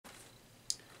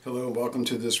Hello and welcome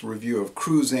to this review of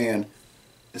Cruzan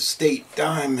Estate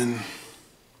Diamond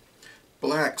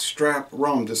Black Strap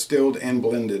Rum, distilled and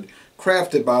blended,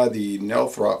 crafted by the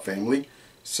Nelthrop family,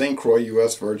 St. Croix,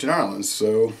 U.S. Virgin Islands.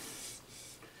 So,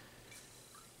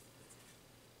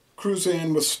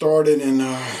 Cruzan was started in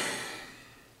the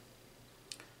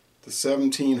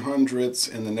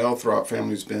 1700s, and the Nelthrop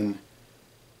family's been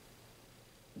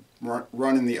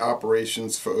running the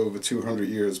operations for over 200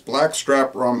 years. Black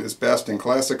Strap Rum is best in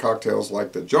classic cocktails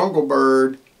like the Jungle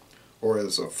Bird or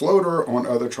as a floater on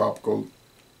other tropical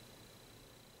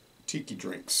tiki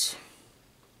drinks.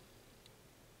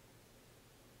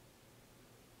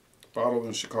 Bottled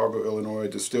in Chicago, Illinois,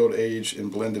 distilled, aged,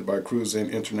 and blended by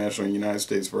Cruzan International, United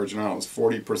States Virgin Islands.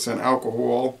 40%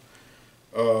 alcohol.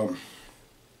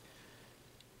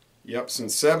 Yep,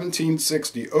 since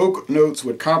 1760, oak notes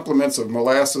with complements of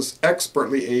molasses,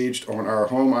 expertly aged on our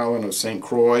home island of St.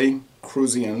 Croix.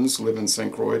 Cruzians live in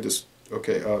St. Croix.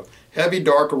 Heavy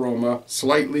dark aroma,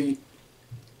 slight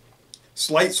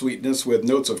sweetness with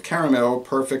notes of caramel,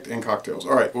 perfect in cocktails.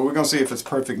 All right, well, we're going to see if it's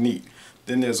perfect neat.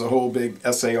 Then there's a whole big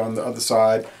essay on the other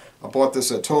side. I bought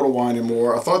this at Total Wine &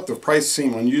 More. I thought the price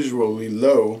seemed unusually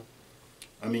low.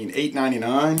 I mean,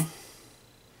 $8.99.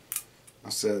 I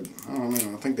said, oh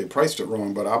man, I think they priced it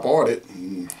wrong, but I bought it,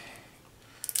 and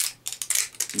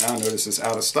now I notice it's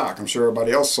out of stock. I'm sure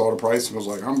everybody else saw the price and was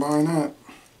like, I'm buying that,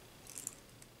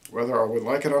 whether I would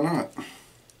like it or not.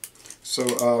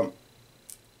 So,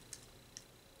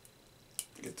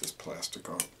 get this plastic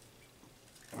off.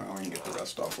 Well, I can get the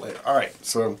rest off later. Alright,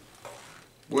 so,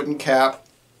 wooden cap.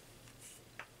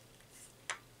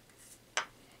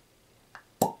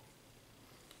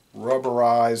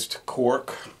 Rubberized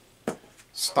cork.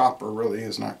 Stopper really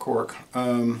is not cork.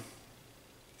 Cut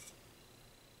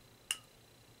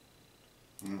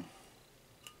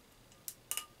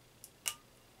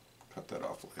that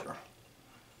off later.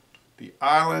 The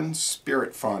Island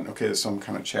Spirit Fund. Okay, there's some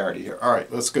kind of charity here.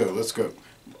 Alright, let's go, let's go.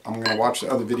 I'm going to watch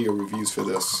the other video reviews for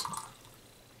this.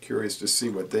 Curious to see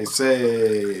what they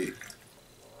say.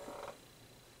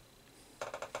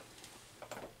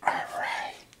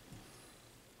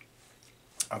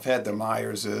 I've had the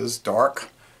Myers' dark.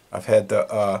 I've had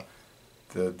the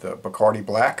Bacardi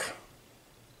Black.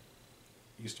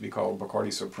 It used to be called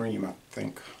Bacardi Supreme, I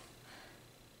think.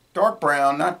 Dark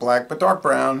brown, not black, but dark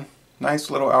brown.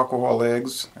 Nice little alcohol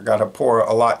legs. I got to pour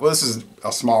a lot. Well, this is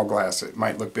a small glass. It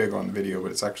might look big on the video,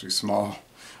 but it's actually small.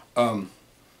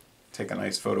 Take a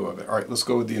nice photo of it. All right, let's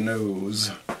go with the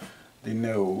nose. The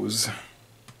nose.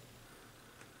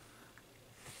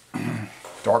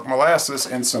 Dark molasses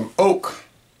and some oak.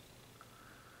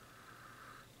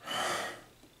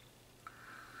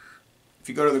 If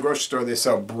you go to the grocery store, they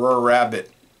sell Brer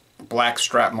Rabbit Black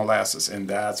Strap Molasses, and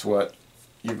that's what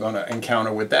you're going to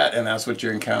encounter with that, and that's what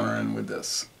you're encountering with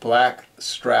this. Black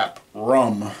Strap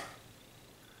Rum.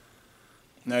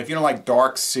 Now, if you don't like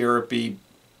dark, syrupy,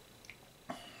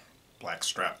 black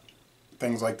strap,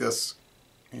 things like this,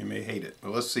 you may hate it.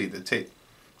 But let's see the taste.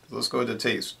 Let's go with the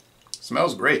taste.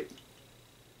 Smells great.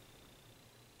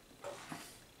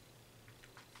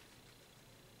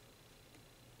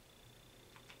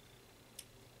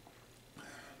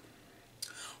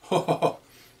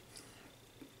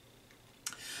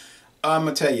 I'm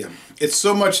gonna tell you, it's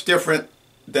so much different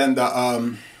than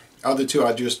the other two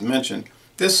I just mentioned.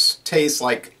 This tastes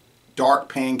like dark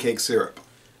pancake syrup.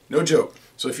 No joke.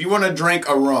 So if you want to drink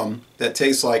a rum that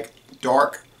tastes like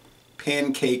dark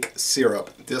pancake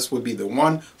syrup, this would be the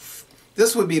one.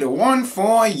 This would be the one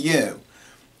for you.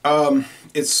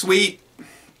 It's sweet,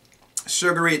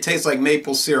 sugary. It tastes like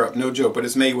maple syrup. No joke, but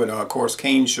it's made with, of course,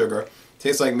 cane sugar.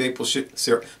 Tastes like maple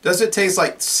syrup. Does it taste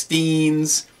like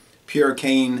Steen's pure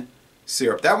cane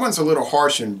syrup? That one's a little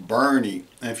harsh and burny.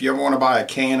 And if you ever want to buy a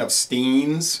can of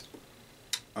Steen's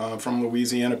from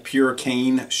Louisiana, pure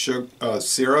cane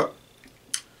syrup,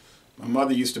 my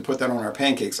mother used to put that on our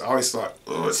pancakes. I always thought,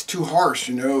 oh, it's too harsh,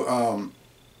 you know.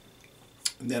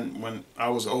 Then when I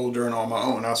was older and on my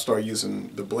own, I started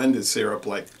using the blended syrup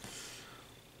like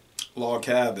Log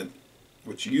Cabin,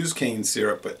 which use cane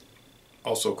syrup, but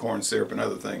also corn syrup and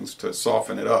other things to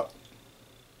soften it up.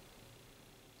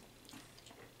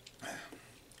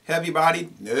 Heavy body?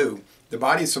 No. The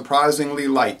body is surprisingly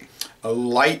light. A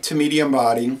light to medium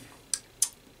body.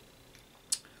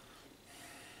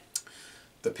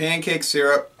 The pancake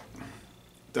syrup,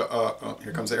 oh,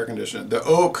 here comes the air conditioner. The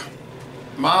oak,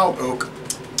 mild oak,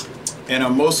 and a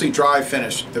mostly dry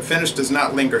finish. The finish does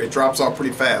not linger. It drops off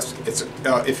pretty fast. It's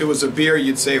if it was a beer,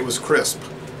 you'd say it was crisp,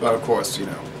 but of course, you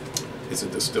know, it's a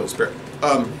distilled spirit.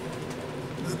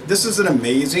 This is an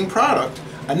amazing product.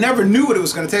 I never knew what it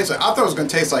was going to taste like. I thought it was going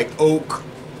to taste like oak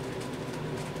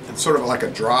It's sort of like a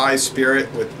dry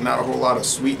spirit with not a whole lot of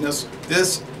sweetness.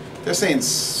 This, they're saying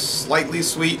slightly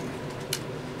sweet.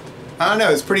 I don't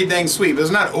know, it's pretty dang sweet, but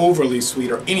it's not overly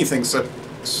sweet or anything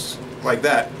like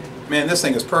that. Man, this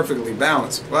thing is perfectly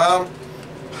balanced. Well,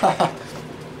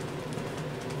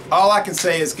 all I can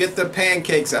say is get the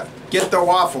pancakes out, get the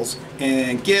waffles,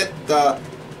 and get the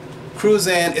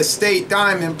Cruzan Estate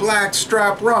Diamond Black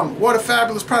Strap Rum. What a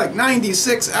fabulous product.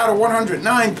 96 out of 100,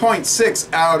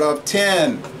 9.6 out of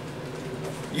 10.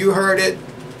 You heard it.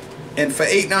 And for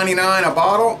 $8.99 a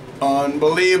bottle,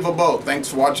 unbelievable. Thanks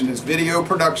for watching this video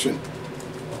production.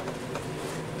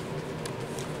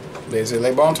 Laissez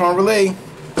les bon temps relais.